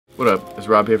What up? It's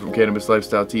Rob here from Cannabis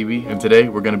Lifestyle TV, and today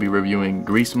we're going to be reviewing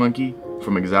Grease Monkey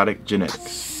from Exotic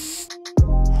Genetix.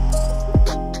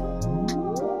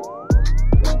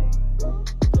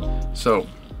 So,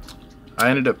 I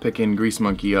ended up picking Grease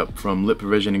Monkey up from Lit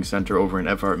Provisioning Center over in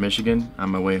Everhart, Michigan on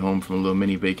my way home from a little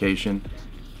mini vacation.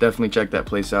 Definitely check that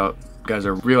place out. Guys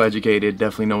are real educated,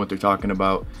 definitely know what they're talking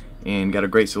about, and got a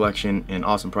great selection and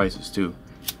awesome prices too.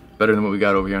 Better than what we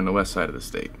got over here on the west side of the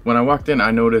state. When I walked in, I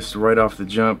noticed right off the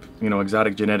jump,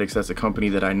 Exotic Genetix, that's a company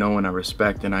that I know and I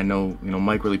respect, and I know,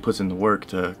 Mike really puts in the work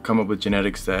to come up with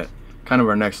genetics that kind of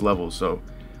are next level. So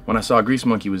when I saw Grease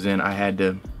Monkey was in, I had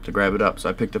to grab it up. So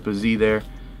I picked up a Z there.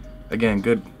 Again,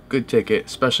 good ticket,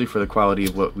 especially for the quality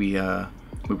of what we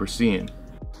were seeing.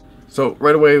 So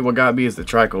right away, what got me is the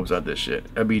trichomes on this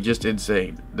shit. That'd be just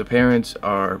insane. The parents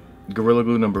are Gorilla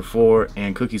Glue number 4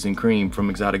 and Cookies and Cream from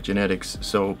Exotic Genetix.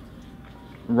 So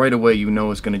right away,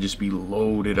 it's going to just be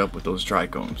loaded up with those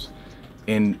trichomes.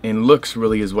 And looks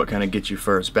really is what kind of gets you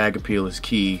first. Bag appeal is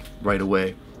key right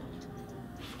away.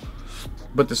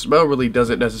 But the smell really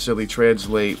doesn't necessarily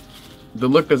translate. The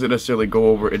look doesn't necessarily go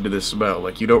over into the smell.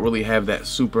 Like, you don't really have that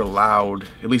super loud,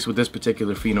 at least with this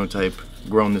particular phenotype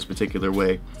grown this particular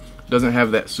way, doesn't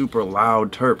have that super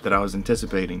loud terp that I was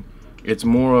anticipating. It's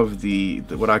more of the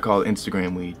what I call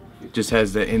Instagram weed. It just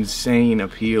has that insane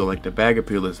appeal. Like, the bag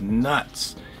appeal is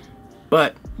nuts,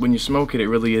 but when you smoke it, it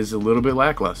really is a little bit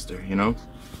lackluster, And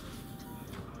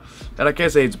I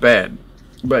can't say it's bad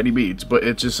by any means, but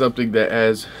it's just something that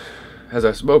as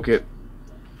I smoke it,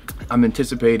 I'm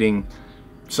anticipating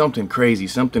something crazy,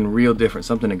 something real different,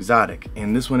 something exotic.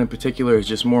 And this one in particular is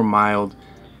just more mild.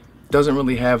 Doesn't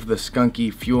really have the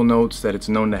skunky fuel notes that it's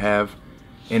known to have,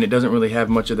 and it doesn't really have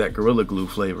much of that Gorilla Glue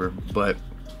flavor, but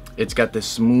it's got this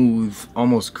smooth,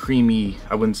 almost creamy,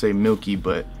 I wouldn't say milky,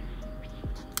 but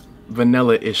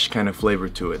vanilla-ish kind of flavor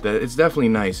to it. It's definitely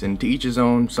nice, and to each his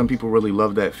own. Some people really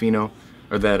love that pheno,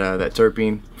 or that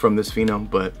terpene from this pheno,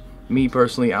 but me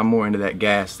personally, I'm more into that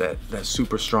gas, that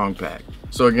super strong pack.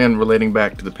 So again, relating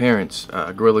back to the parents,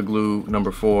 Gorilla Glue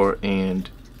number 4 and,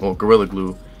 well, Gorilla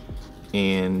Glue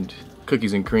and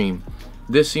Cookies and Cream.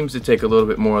 This seems to take a little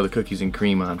bit more of the Cookies and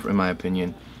Cream on, in my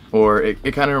opinion. Or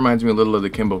it kind of reminds me a little of the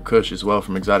Kimbo Kush as well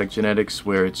from Exotic Genetix,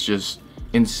 where it's just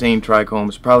insane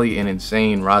trichomes, probably an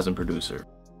insane rosin producer.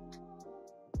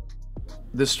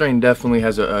 This strain definitely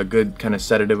has a good kind of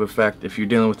sedative effect. If you're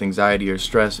dealing with anxiety or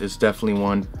stress, it's definitely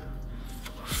one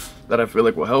that I feel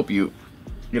like will help you,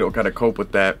 kind of cope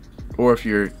with that. Or if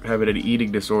you're having any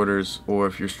eating disorders, or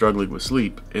if you're struggling with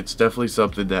sleep, it's definitely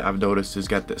something that I've noticed has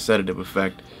got that sedative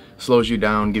effect. Slows you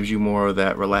down, gives you more of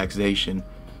that relaxation.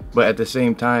 But at the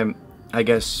same time, I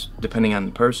guess, depending on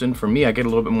the person, for me, I get a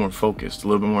little bit more focused, a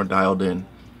little bit more dialed in.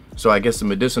 So I guess the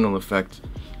medicinal effect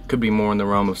could be more in the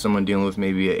realm of someone dealing with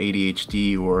maybe a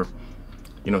ADHD or,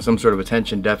 some sort of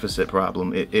attention deficit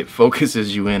problem. It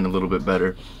focuses you in a little bit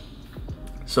better.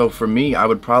 So for me, I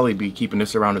would probably be keeping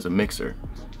this around as a mixer.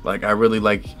 Like, I really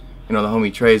like, the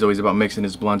homie Trey's always about mixing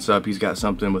his blunts up. He's got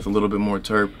something with a little bit more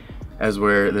terp, as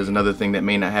where there's another thing that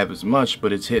may not have as much,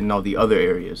 but it's hitting all the other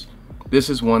areas. This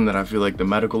is one that I feel like the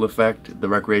medical effect, the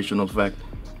recreational effect,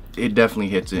 it definitely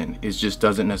hits in. It just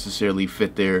doesn't necessarily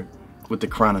fit there with the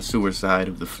connoisseur side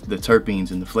of the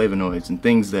terpenes and the flavonoids and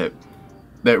things that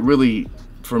really,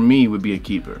 for me, would be a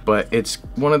keeper. But it's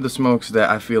one of the smokes that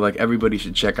I feel like everybody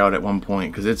should check out at one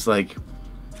point, because it's like,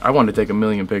 I wanted to take a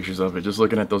million pictures of it. Just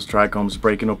looking at those trichomes,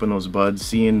 breaking open those buds,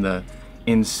 seeing the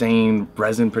insane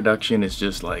resin production is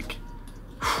just like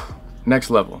next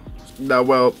level. Now,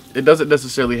 well, it doesn't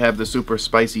necessarily have the super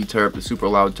spicy terp, the super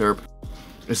loud terp.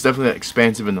 It's definitely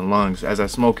expansive in the lungs. As I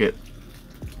smoke it,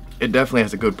 it definitely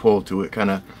has a good pull to it. Kind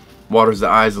of waters the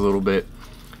eyes a little bit.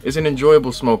 It's an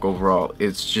enjoyable smoke overall.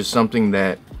 It's just something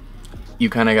that you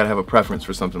kind of got to have a preference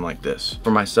for something like this. For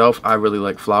myself, I really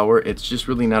like flower. It's just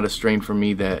really not a strain for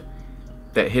me that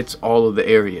hits all of the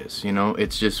areas,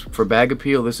 It's just, for bag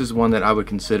appeal, this is one that I would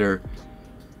consider,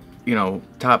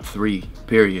 top 3,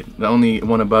 period. The only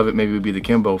one above it maybe would be the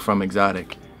Kimbo from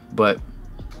Exotic, but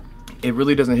it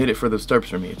really doesn't hit it for those terps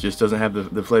for me. It just doesn't have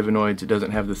the flavonoids. It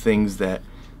doesn't have the things that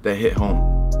hit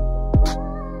home.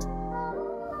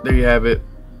 There you have it.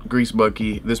 Grease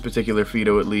Monkey, this particular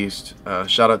phyto at least.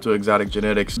 Shout out to Exotic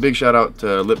Genetix. Big shout out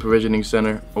to Lit Provisioning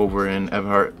Center over in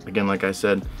Everhart. Again, like I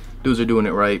said, dudes are doing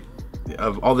it right.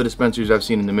 Of all the dispensaries I've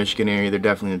seen in the Michigan area, they're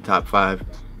definitely in the top 5.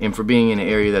 And for being in the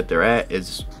area that they're at,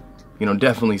 is,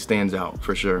 definitely stands out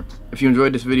for sure. If you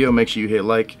enjoyed this video, make sure you hit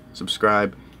like,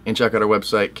 subscribe, and check out our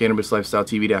website,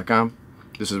 CannabisLifestyleTV.com.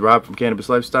 This is Rob from Cannabis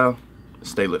Lifestyle.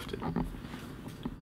 Stay lifted.